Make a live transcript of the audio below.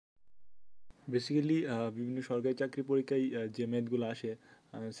Basically বিভিন্ন সরকারি চাকরি পরীক্ষায় যে ম্যাথগুলো আসে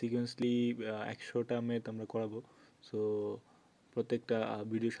সিকোয়েন্সলি 100টা ম্যাথ আমরা করাবো। সো প্রত্যেকটা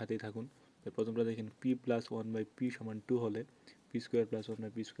ভিডিওর সাথেই থাকুন। প্রথমটা দেখেন p+1/p=2 হলে p² +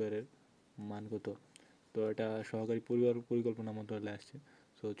 1/p² মান কত। তো এটা সহকারী পরিকল্পনা মন্ত্রণালয়ে আসছে।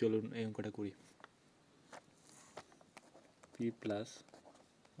 সো চলুন এই অঙ্কটা করি।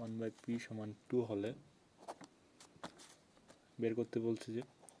 p+1/p=2 হলে বের করতে বলছে যে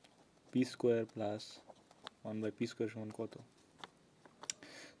p² + 1/p² কত।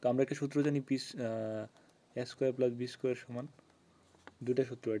 তো আমরা একটা সূত্র জানি a² + b² সমান, দুটা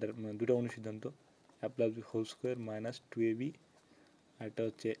সূত্র, এটার দুটা অনুসিদ্ধান্ত, a + b² - 2ab, আর একটা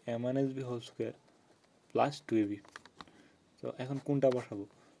হচ্ছে a - b² + 2ab। তো এখন কোনটা বসাবো?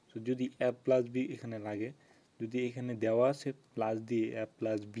 তো যদি a + b এখানে লাগে, যদি এখানে দেওয়া আছে প্লাস দিয়ে a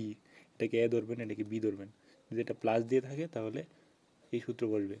 + b, এটাকে a ধরবেন, এটাকে b ধরবেন। যদি এটা প্লাস দিয়ে থাকে তাহলে এই সূত্র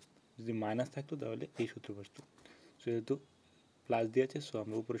বসবে, যদি মাইনাস থাকতো তাহলে এই সূত্র বসতো। যেহেতু প্লাস দিয়ে আছে, সো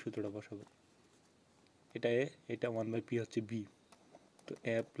আমরা উপরের সূত্রটা বসাবো। এটা 1/p হচ্ছে b, তো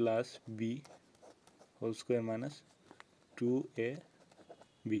a + b² -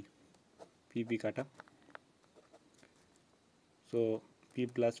 2ab, p কাটা। সো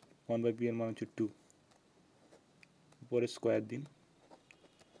p+1/p এর মান হচ্ছে 2, উপরে স্কোয়ার দিন,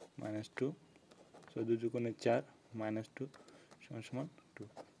 -2, সো 2 × 4 -2 = 2।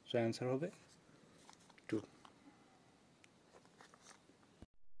 সো অ্যান্সার হবে 2।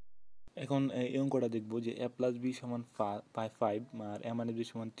 এখন এই অঙ্কটা দেখব যে a + b = 5 R a - b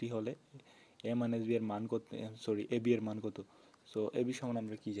 = 3 হলে a - b এর মান কত, ab এর মান কত। সো ab সমান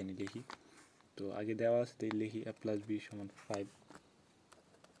আমরা কি জানি লিখি। তো আগে দেওয়া আছে তাই লিখি a + b = 5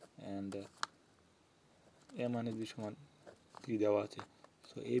 and a - b = 3 দেওয়া আছে।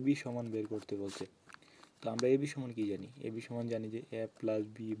 সো ab সমান বের করতে বলছে। তো আমরা ab সমান কি জানি? ab সমান জানি যে a +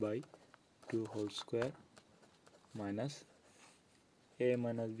 b/2² minus a -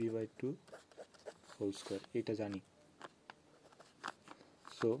 b/2², এটা জানি।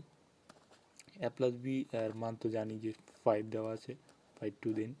 সো a + b এর মান তো জানি যে 5 দেওয়া আছে, 5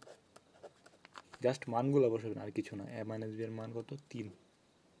 2 দিন, জাস্ট মানগুলো বসাবেন আর কিছু না। a - b এর মান কত? 3,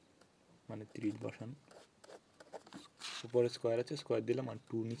 মানে 3 বসান। উপরে স্কোয়ার আছে, স্কোয়ার দিলাম, আর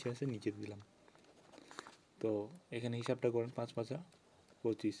 2 নিচে আছে, নিচে দিলাম। তো এখানে হিসাবটা করেন, 5 × 5 =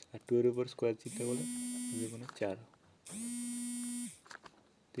 25, আর 2 এর উপর স্কোয়ার চিন্তা করলে 2 × 4,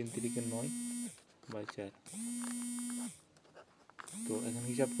 3 × 3 = 9/4। তো এখন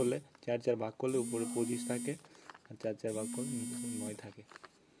হিসাব করলে 4 4 ভাগ করলে উপরে 25 থাকে, আর 4 4 ভাগ করলে নিচে 9 থাকে।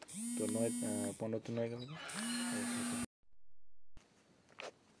 তো 9 15 তো 9 গেল,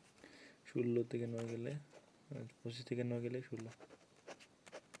 16 থেকে 9 গেলে, 25 থেকে 9 গেলে 16।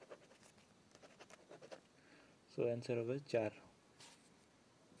 সো অ্যান্সার হবে 4।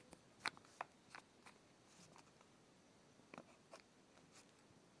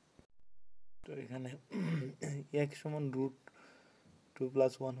 তো এখানে x সমান √2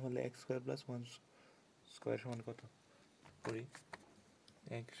 + 1 হলে x² + 1² সমান কত করি।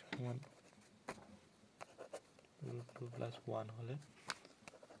 x সমান √2 + 1 হলে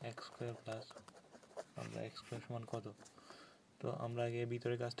x² + আমরা x² সমান কত। তো আমরা আগে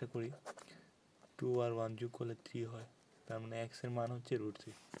ভিতরে কাজটা করি, 2 আর 1 যোগ করলে 3 হয়, তার মানে x এর মান হচ্ছে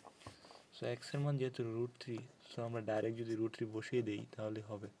 √3। সো x এর মান যেহেতু √3, সো আমরা ডাইরেক্ট যদি √3 বসিয়ে দিই তাহলে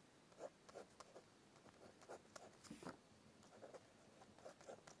হবে।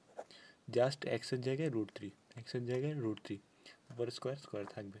 জাস্ট x এর জায়গায় √3, x এর জায়গায় √3, উপরে স্কোয়ার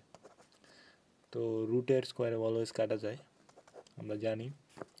থাকবে। তো রুটের স্কোয়ারে অলওয়েজ কাটা যায়, আমরা জানি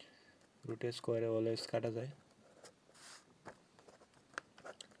রুটের স্কোয়ারে অলওয়েজ কাটা যায়।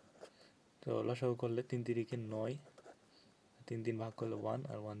 তো লসাগু করলে 3 × 3 = 9, 3 3 ভাগ করলে 1,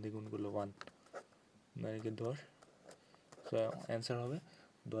 আর 1 দিয়ে গুণ করলে 1, 9 × 10। সো অ্যান্সার হবে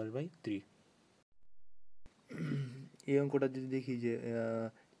 10/3। এই অঙ্কটা যদি দেখি যে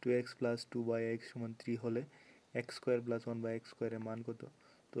 2x + 2y(x) = 3 হলে x² + 1/x² এর মান কত।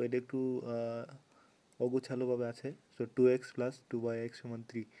 তো এটা একটু অগোছালোভাবে আছে। So 2x + 2y(x) =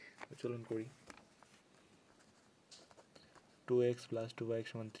 3। চলুন করি। 2x + 2y(x)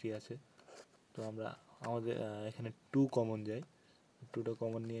 = 3 আছে। তো আমরা আমাদের এখানে 2 কমন যায়, 2টা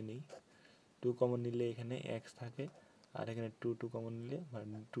কমন নিয়ে নিই। 2 কমন নিলে এখানে x থাকে, আর এখানে 2 কমন নিলে, মানে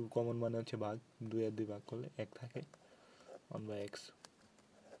 2 কমন মানে হচ্ছে ভাগ, 2 আর 2 ভাগ করলে 1 থাকে,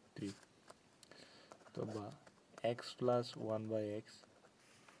 1/3। তো বা x + 1/x,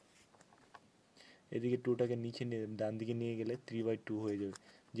 এদিকে 2টাকে নিচে নিয়ে ডান দিকে নিয়ে গেলে 3/2 হয়ে যাবে।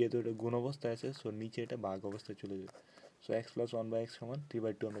 যেহেতু এটা গুণ অবস্থায় আছে, সো নিচে এটা ভাগ অবস্থায় চলে যাবে। সো x + 1/x =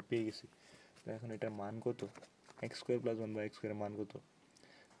 3/2 আমরা পেয়ে গেছি। তো এখন এটার মান কত, x² + 1/x² এর মান কত।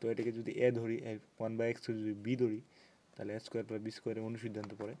 তো এটাকে যদি এ ধরি, 1/x যদি বি ধরি, তাহলে এ স্কোয়ার প্লাস বি স্কোয়ারের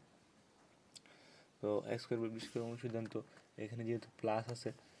অনুসিদ্ধান্ত পড়ে। তো এ স্কোয়ার প্লাস বি স্কোয়ারের অনুসিদ্ধান্ত এখানে যেহেতু প্লাস আছে,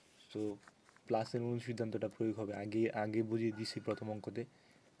 তো প্লাসের অনুসিদ্ধান্তটা প্রয়োগ হবে। আগে বুঝিয়ে দিছি প্রথম অঙ্কতে,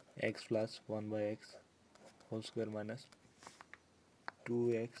 x plus 1/x whole square minus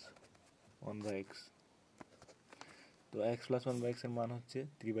 2x 1/x। তো এক্স প্লাস 1/x এর মান হচ্ছে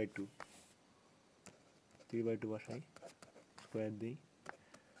 3/2। 3/2 বসাই, স্কোয়ার দিই,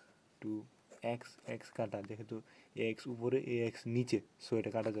 2x x কাটা, যেহেতু ax উপরে ax নিচে, সো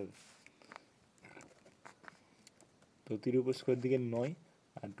এটা কাটা যাবে। তো 3 উপর স্কোয়ার দিকে 9,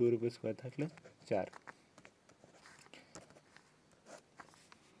 আর 2 এর উপর স্কোয়ার থাকলে 4।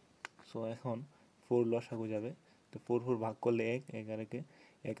 সো এখন 4 লসাগু যাবে, তো 4 ভাগ করলে 1, 1 আর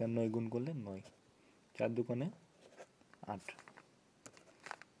 1 আর 9 গুণ করলে 9, 4 দুগুণে 8,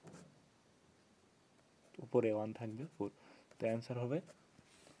 উপরে 1 থাকবে 4। তো অ্যান্সার হবে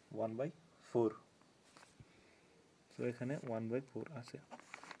 1/4। সো এখানে 1/4 আছে,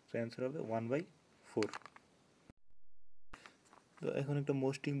 সো অ্যান্সার হবে 1/4। তো এখন একটা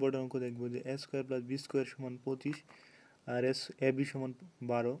মোস্ট ইম্পর্টেন্ট অঙ্ক দেখবো, যে এ স্কোয়ার প্লাস বি স্কোয়ার সমান 25 আর এ বি সমান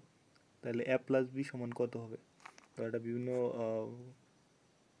 12, তাহলে এ প্লাস বি সমান কত হবে? তো এটা বিভিন্ন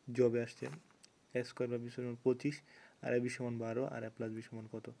জবে আসছে, এ স্কোয়ার প্লাস বি সমান 25 আর এ বি সমান 12 আর এ প্লাস বি সমান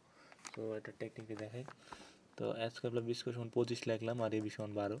কত। তো এটা টেকনিকে দেখাই। তো এ স্কোয়ার প্লাস বি স্কোয়ার সমান 25 লিখলাম, আর এ বি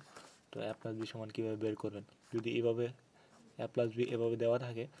সমান 12। তো এ প্লাস বি সমান কীভাবে বের করবেন? যদি এভাবে এ প্লাস বি এভাবে দেওয়া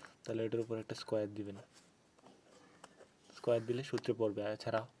থাকে, তাহলে এটার উপর একটা স্কোয়ার দিবেন, স্কোয়ার দিলে সূত্রে পড়বে, আর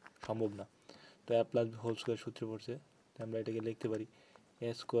ছাড়া সম্ভব না। তো এ প্লাস বি হোল স্কোয়ার সূত্রে পড়ছে, তো আমরা এটাকে লিখতে পারি এ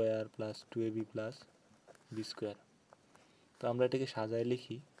square plus 2ab plus B square. তো আমরা এটাকে সাজায়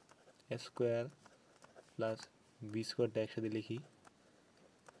লিখি, এ স্কোয়ার প্লাস বি স্কোয়ারটা একসাথে লিখি,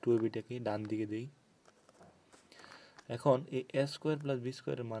 2abটাকে ডান দিকে দিই। এখন এই এ স্কোয়ার প্লাস বি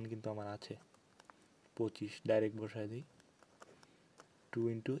স্কোয়ারের মান কিন্তু আমার আছে 25, ডাইরেক্ট বসায় দিই। 2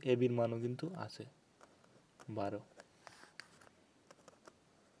 ইন্টু এ বির মানও কিন্তু আছে 12,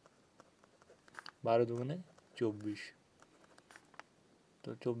 12 দুগুণে 24। তো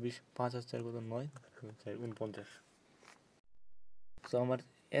 24, 5 আর 4 কত, 9, 4 49। তো আমার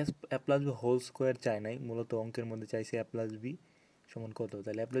এ প্লাস বি হোল স্কোয়ার চাই নাই, মূলত অঙ্কের মধ্যে চাইছে এ প্লাস বি সমান কত।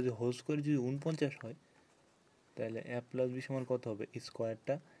 তাহলে এ প্লাস বি হোল স্কোয়ার যদি 49 হয়, তাহলে এ প্লাস বি সমান কত হবে? এই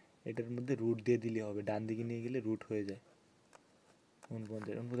স্কোয়ারটা এটার মধ্যে রুট দিয়ে দিলে হবে, ডান দিকে নিয়ে গেলে রুট হয়ে যায়।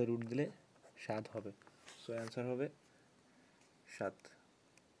 49 রুট দিলে 7 হবে। সো অ্যান্সার হবে 7।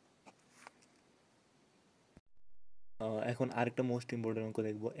 এখন আরেকটা মোস্ট ইম্পর্টেন্ট অঙ্ক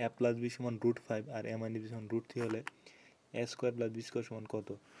দেখবো, এ প্লাস বি সমান √5 আর এ মাইনাস বি সমান √3 হলে এ স্কোয়ার প্লাস বি স্কোয়ার সমান কত?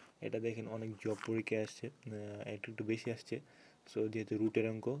 এটা দেখেন অনেক জব পরীক্ষায় আসছে, একটু বেশি আসছে। সো যেহেতু রুটের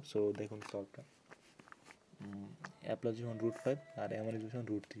অঙ্ক, সো দেখুন সলভটা, এ প্লাস বি সমান √5 আর এ মাইনাস বি সমান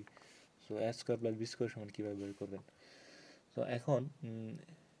 √3। সো এ স্কোয়ার প্লাস বি স্কোয়ার সমান কীভাবে বের করবেন? তো এখন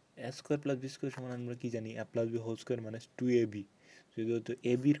এ স্কোয়ার প্লাস বি স্কোয়ার সমান আমরা কী জানি? এ plus B whole square minus 2ab। যেহেতু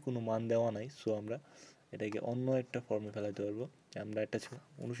এ বির কোনো মান দেওয়া নাই, সো আমরা এটাকে অন্য একটা ফর্মে ফেলাতে পারবো। আমরা একটা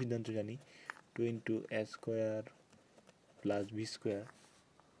অনুসিদ্ধান্ত জানি, 2 ইন্টু এ স্কোয়ার প্লাস বি স্কোয়ার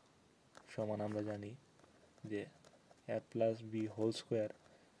সমান আমরা জানি যে এ plus B whole square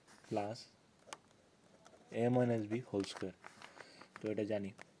plus এ মাইনাস বি হোল স্কোয়ার। তো এটা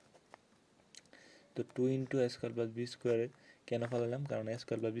জানি। তো 2 ইন্টু এ স্কোয়ার প্লাস বি স্কোয়ারে কেন ফেলালাম? কারণ এ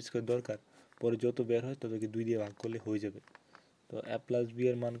স্কোয়ার প্লাস বি স্কোয়ার দরকার, পরে যত বের হয় ততকে 2 দিয়ে ভাগ করলে হয়ে যাবে। তো এ প্লাস বি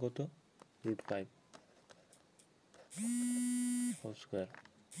এর মান কত? √5 হোল স্কোয়ার।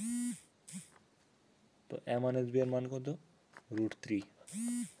 তো এ মাইনাস বি এর মান কত? √3,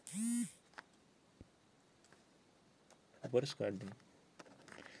 উপরে স্কোয়ার দিন।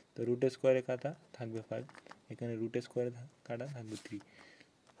 তো রুট স্কোয়ারে কাটা থাকবে 5, এখানে রুট স্কোয়ারে কাটা থাকবে 3।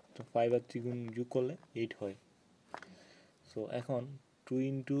 তো 5 আর 3 গুণ যোগ করলে 8 হয়। সো এখন 2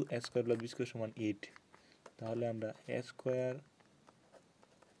 ইন্টু এ স্কোয়ার প্লাস বি স্কোয়ার সমান 8। তাহলে আমরা এ স্কোয়ার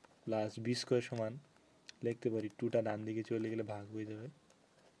প্লাস বি স্কোয়ার সমান লিখতে পারি, 2টা ডান দিকে চলে গেলে ভাগ হয়ে যাবে,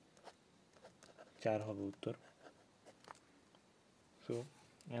 4 হবে উত্তর। সো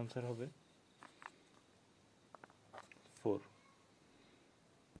অ্যান্সার হবে 4।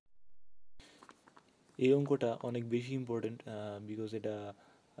 এই অঙ্কটা অনেক বেশি ইম্পর্টেন্ট, বিকজ এটা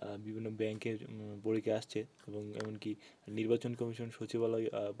বিভিন্ন ব্যাংকের পরীক্ষা আসছে, এবং এমনকি নির্বাচন কমিশন সচিবালয়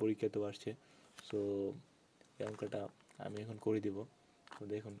পরীক্ষাতেও আসছে। সো এই অঙ্কটা আমি এখন করে দেব। তো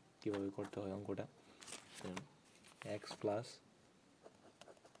দেখুন কীভাবে করতে হয় অঙ্কটা। এক্স প্লাস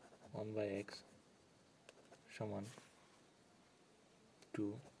 1/x সমান 2,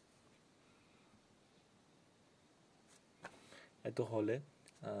 এত হলে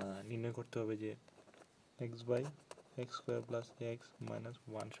নির্ণয় করতে হবে যে x by x square plus x minus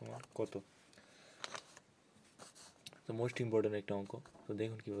one সমান কত? তো মোস্ট ইম্পর্টেন্ট একটা অঙ্ক। তো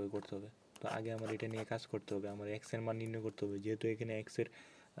দেখুন কীভাবে করতে হবে। তো আগে আমার এটা নিয়ে কাজ করতে হবে, আমার এক্সের মান নির্ণয় করতে হবে। যেহেতু এখানে এক্সের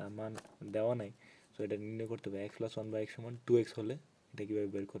মান দেওয়া নাই, সো এটা নির্ণয় করতে হবে। X plus one by x সমান 2x হলে এটা কীভাবে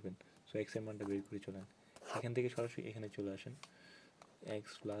বের করবেন? সো এক্সের মানটা বের করে চলেন, এখান থেকে সরাসরি এখানে চলে আসেন।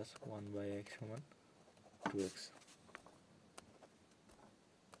 X plus one by x সমান 2x।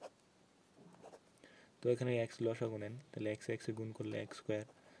 তো এখানে এক্স লসাগু নেন, তাহলে এক্স এক্সে গুণ করলে এক্স স্কোয়ার,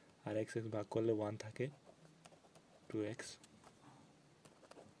 আর এক্স এক্স ভাগ করলে 1 থাকে, 2x।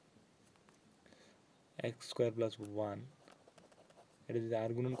 এক্স স্কোয়ার প্লাস 1, এটা যদি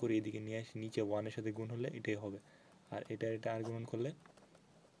আর গুণন করি এদিকে নিয়ে আসি, নিচে 1-এর সাথে গুণ হলে এটাই হবে, আর এটা আর গুণন করলে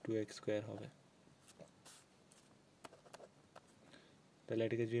 2x স্কোয়ার হবে। তাহলে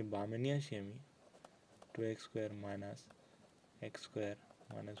এটাকে যদি বামে নিয়ে আসি আমি, 2x square minus x square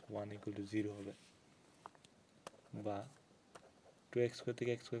minus 1 equal to 0 হবে, বা 2x স্কোয়ার থেকে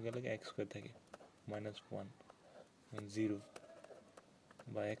এক্স স্কোয়ার গেলে এক্স স্কোয়ার থাকে মাইনাস 1 0,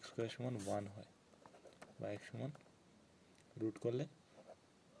 বা এক্স স্কোয়ার সমান 1 হয়, বা এক্স সমান রুট করলে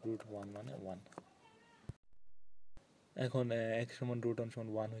রুট 1 মানে 1। এখন এক্স সমান রুট 1 সমান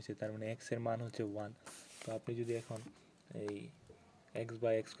 1 হয়েছে, তার মানে এক্সের মান হচ্ছে 1। তো আপনি যদি এখন এই x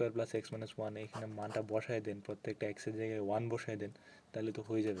by x square plus x minus 1 এখানে মানটা বসায় দেন, প্রত্যেকটা এক্সের জায়গায় 1 বসায় দেন, তাহলে তো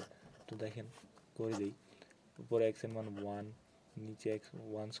হয়ে যাবে। তো দেখেন করে দিই, উপরে এক্সের মান 1, নিচে এক্স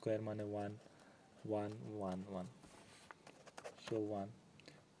 1 স্কোয়ার মানে 1 1 1 1, সো 1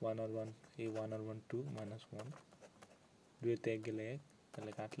 1 আর 1, এই 1 আর 1 2 মাইনাস 1, 2-তে 1 গেলে 1,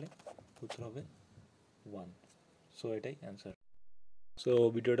 তাহলে কাটলে উত্তর হবে 1। সো এটাই অ্যান্সার। সো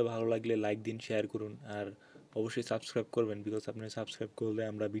ভিডিওটা ভালো লাগলে লাইক দিন, শেয়ার করুন, আর অবশ্যই সাবস্ক্রাইব করবেন, বিকজ আপনি সাবস্ক্রাইব করলে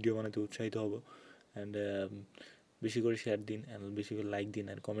আমরা ভিডিও বানাতে উৎসাহিত হব। অ্যান্ড বেশি করে শেয়ার দিন, অ্যান্ড বেশি করে লাইক দিন,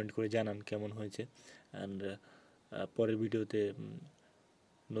 অ্যান্ড কমেন্ট করে জানান কেমন হয়েছে। অ্যান্ড পরের ভিডিওতে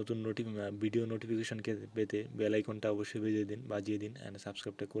নতুন ভিডিও নোটিফিকেশান পেতে বেল আইকনটা অবশ্যই বাজিয়ে দিন, অ্যান্ড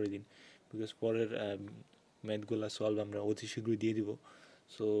সাবস্ক্রাইবটা করে দিন, বিকজ পরের ম্যাথগুলো সলভ আমরা অতি শীঘ্রই দিয়ে দিব।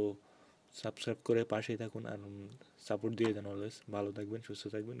 সো সাবস্ক্রাইব করে পাশেই থাকুন, আর সাপোর্ট দিয়ে দেন অলওয়েজ। ভালো থাকবেন, সুস্থ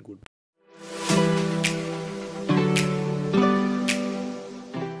থাকবেন, গুড।